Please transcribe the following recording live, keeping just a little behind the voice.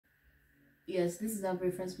Yes, this is our very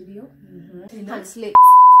first video. Hand slip.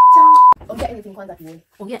 Ongea anything kwanza tuone.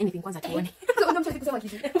 Ongea anything kwanza tuone. So unamcheki kusema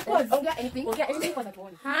kitu. Ongea anything. Ongea anything kwanza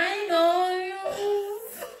tuone. I know you.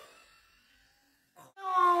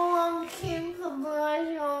 Oh, Kim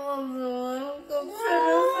commercial.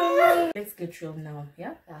 Let's get real now,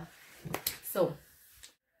 yeah? Yeah. So,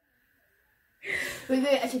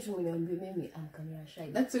 Wewe acha tumeambia mimi amkamia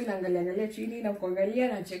shy. That's why naangalia chini na kuangalia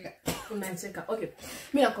na cheka. unacheka. Okay.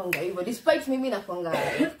 Mimi nakwanga hivyo despite mimi nakwanga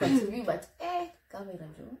kwa TV but camera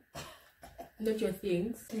jo. Not your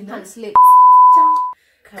things. Hand slip.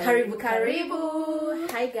 Karibu.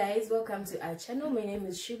 Hi guys, welcome to our channel. My name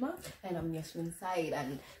is Shimmer And I'm Yasmin.Welcome,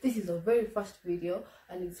 and this is our very first video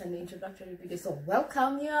and it's an introductory video, so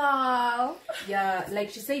welcome y'all. Yeah,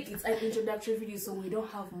 like she said, it's an introductory video, so we don't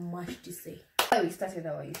have much to say. Why we started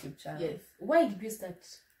our YouTube channel? Yes. Why did we start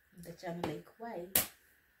the channel? Like, why?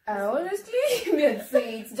 Honestly, we'd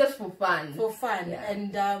say it's just for fun. For fun. Yeah.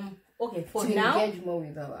 And okay, for to now, engage more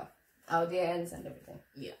with our audience and everything.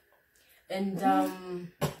 yeah. And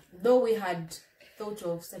though we had thought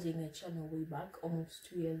of starting a channel way back, almost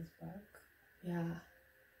 2 years back. Yeah.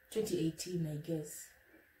 2018, I guess.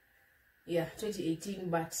 Yeah, 2018,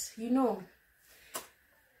 but you know,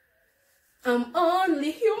 I'm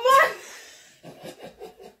only human.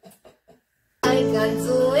 I can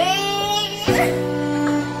do it.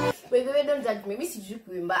 Wait, don't judge me. Miss you,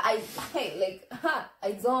 but I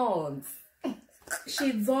don't.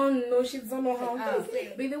 She's on how to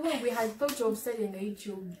say. By the way, we had thought of starting a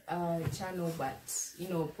YouTube channel, but you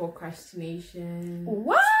know, procrastination.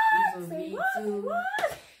 What?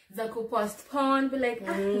 Zako postponed, be like,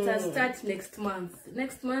 it'll start next month.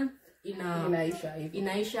 Next month in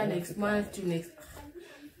Aisha next month to next.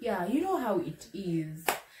 Yeah, you know how it is.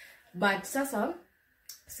 But Sasa,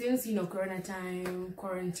 since you know Corona time,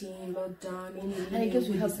 quarantine, lockdown, and I guess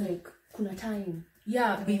we have like kuna time.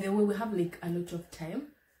 Yeah, by the way, we have like a lot of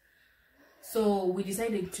time. So we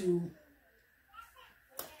decided to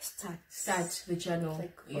start the channel,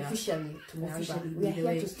 like, yeah. officially. We are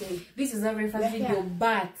here to stay. This is our very first video,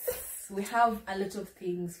 but we have a lot of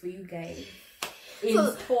things for you guys in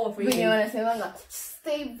store for you.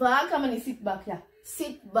 Stay back, I'm gonna sit back, yeah.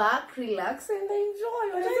 Sit back, relax, and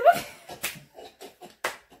enjoy.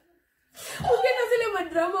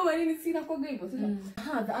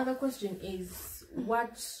 The other question is,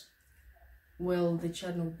 what will the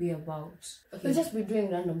channel be about? Okay. We'll just be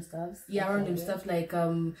doing random stuff. Yeah, random stuff like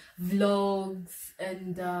vlogs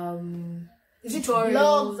and is it tutorials.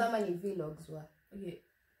 Vlogs? How many vlogs were? Okay,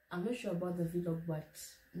 I'm not sure about the vlog, but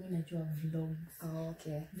I mean I do have vlogs. Oh,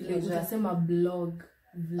 okay. Vlog. Utasema blog.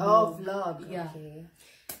 Oh, vlog. Yeah. Okay.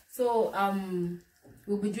 So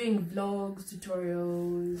we'll be doing vlogs,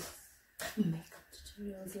 tutorials, makeup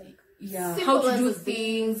tutorials, like how to do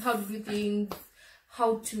things, how to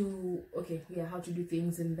do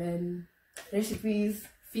things, and then recipes,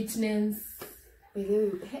 fitness,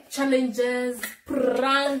 challenges,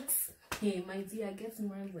 pranks. Hey, my dear, get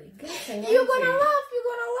more like you're gonna laugh.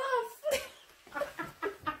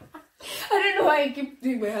 I don't know why I keep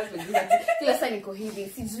doing my husband.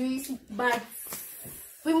 But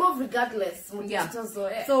we move regardless. Yeah.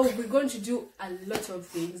 So we're going to do a lot of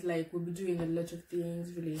things. Like we'll be doing a lot of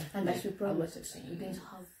things, really. And like, I should promise we're going to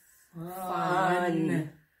have fun.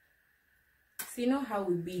 So you know how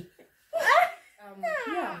we be.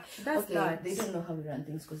 Yeah, that's okay, that. They don't know how we run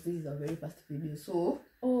things because this is our very first video. So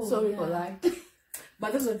sorry for that.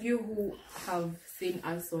 But those of you who have seen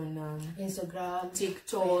us on Instagram,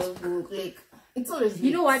 TikTok, Facebook, like it's always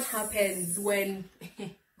you know what happens when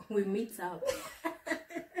we meet up.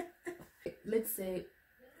 Let's say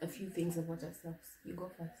a few things about ourselves. You go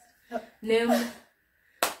first. Name.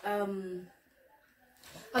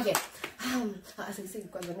 Okay. As I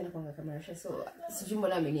said, because I'm gonna camera, so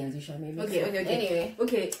maybe. Okay. Anyway.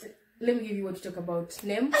 Okay. Let me give you what to talk about.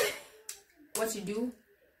 Name. What you do.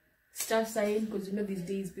 Star sign, because you know these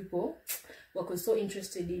days people were so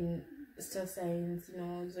interested in star signs, you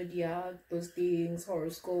know, zodiac, those things,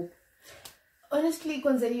 horoscope. Honestly,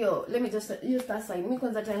 let me just use star sign. Me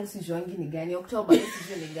kwanza tangu sijuangi ni gani, October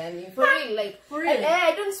sijui ni gani. For real, like for real.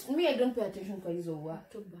 I don't pay attention kwa hizo wa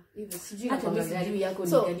October. Even sijui hata mimi sijui yako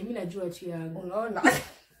ni gani, mimi najua tu yangu. Unaona?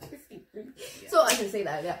 So I can say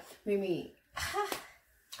that, yeah. Maybe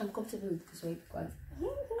I'm comfortable with Kiswahili kwanza.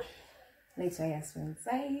 Next one,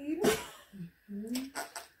 Yasmin.Welcome.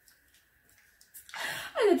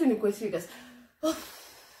 I don't know quite serious.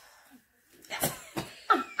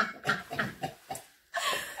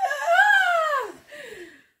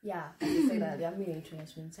 Yeah, I can say that. I'm really into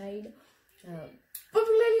Yasmin.Welcome.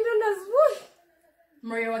 Popularly known as what?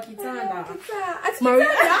 Maria Wakitanda. Maria.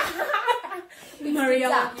 Maria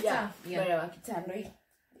Wakita. Maria Wakita, right?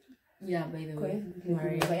 Yeah, by the way.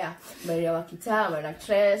 Maria Wakita, I'm an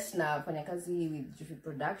actress, na fanya kazi with Juicy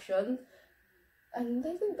Production. And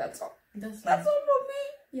I think that's all. That's all for me.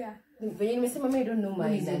 Yeah. When you say, I don't know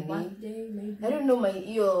my birthday, maybe. I don't know my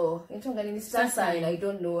year. I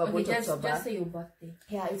don't know about October. Just say your birthday.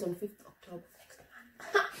 Yeah, it's on 5th October next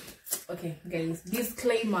month. Okay, guys.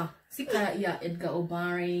 Disclaimer. Sika ya Edgar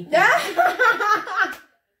Obari.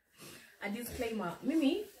 A disclaimer.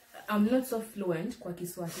 Mimi, I'm not so fluent kwa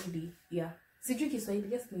Kiswahili. Yeah. Sijui Kiswahili.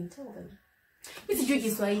 Just me tell them. Mimi sijui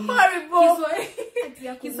Kiswahili.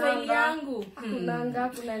 Kiswahili yangu.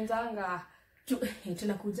 Kunanjanga.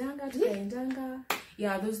 Tunakujanga, tukaendanga.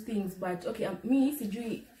 Yeah, those things. But okay, me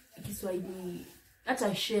sijui Kiswahili.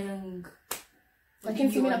 Hata sheng. Lakini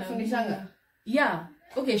mimi nakufundishanga. Yeah.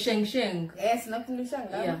 Okay, sheng. Yes,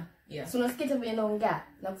 nakufundishanga. Yeah. So unasikia vile naongea,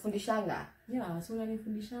 nakufundishanga. Yeah, so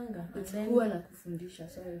unanifundishanga. Huwa nakufundisha,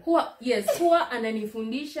 sorry. Huwa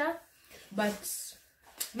ananifundisha, but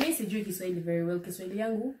mimi sijui Kiswahili very well. Kiswahili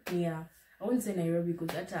yangu ni I won't say Nairobi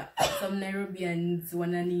because hata some Nairobians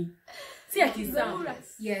wanani si akisam.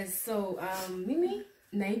 Yes, so mimi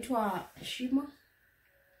naitwa Shimmer.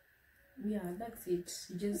 Yeah, that's it.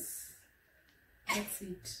 That's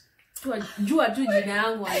it. Jua tu jina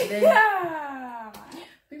yangu and then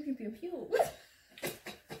pew.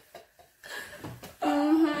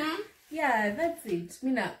 Yeah, that's it.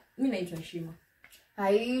 Mimi naitwa Shimmer.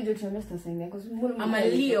 I don't understand because I'm a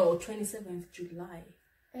Leo, 27th July.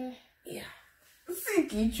 Yeah.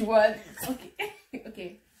 Each one.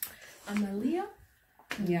 Okay. I'm a Leo.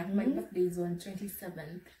 Yeah, my birthday is on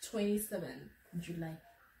 27th July.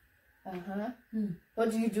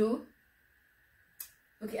 What do you do?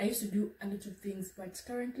 Okay, I used to do a lot of things, but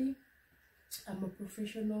currently I'm a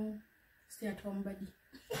professional stay-at-home body.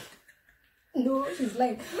 No, she's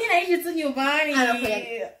like, she's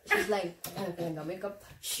like, I makeup.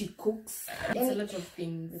 She cooks. It's a lot of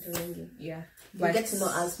things. Yeah. You get to know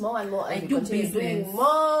us more and more. I do business. Doing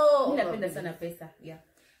more. Yeah.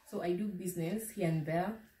 So I do business here and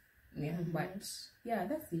there. Yeah, but yeah,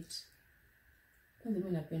 that's it.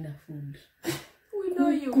 Don't napenda food. We know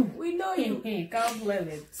you. Can't believe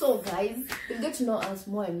it. So guys, you get to know us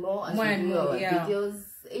more and more as we do our videos.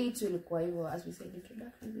 It will require, as we said,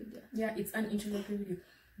 introductory video. Yeah, it's an introductory video.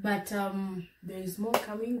 But there is more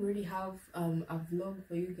coming. We already have a vlog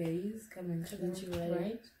for you guys coming soon,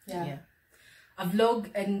 right? Yeah. A vlog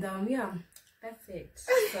and yeah, that's it.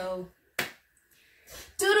 So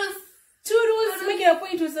toodles, make it a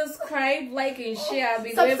point to subscribe, like and share.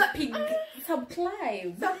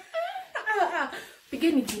 Subscribe.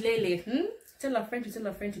 Begin kilele. Tell a friend to tell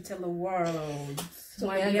a friend to tell the world. So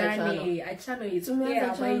my channel is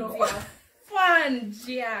fun,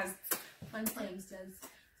 just fun times, just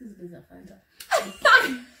this is a fun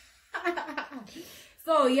time.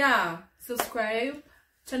 So yeah, subscribe,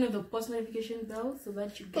 turn on the post notification bell so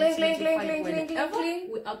that you get notified whenever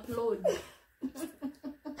we upload.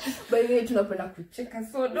 By the way, tunapenda kucheka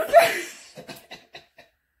so don't.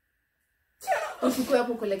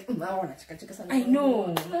 I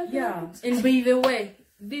know. Yeah. And by the way,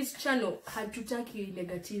 this channel hatutaki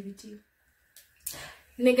negativity.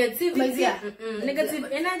 Negative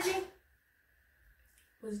energy.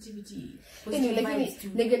 Positivity.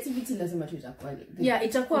 Negativity lazima tu itakuwa. Yeah,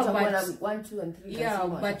 itakuwa but 1, 2 and 3. Yeah,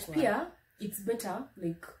 but pia it's better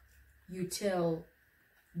like you tell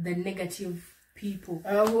the negative people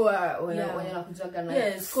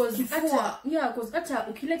yes, cause hata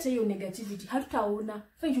ukileta hiyo negativity hatutaona.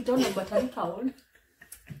 So tutaona but hatutaona.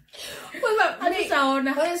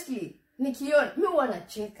 Hatutaona. Honestly, nikiona mimi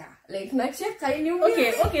wanacheka. Like nacheka ili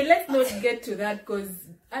Okay, let's not get to that cause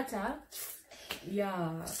hata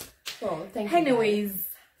yeah. So, anyways,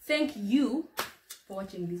 thank you for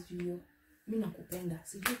watching this video. Mimi nakupenda.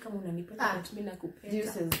 Sijui kama unanipenda but mimi nakupenda.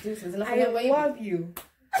 Deuces. I love you.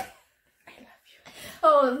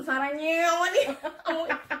 Oh, sarangnya.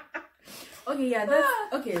 Okay, yeah, that's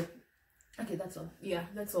okay. Okay, that's all. Yeah,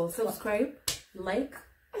 that's all. Subscribe, like,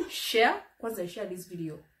 share. Kwanza share this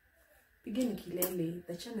video. Pigeni kilele.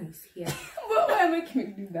 The channel is here. Why am I making you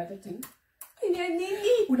do that thing?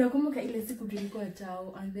 Unakumbuka ile siku tulikuwa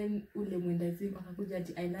tao and then ule mwendazimu akakuja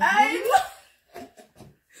ati I love you.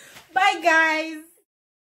 Bye guys.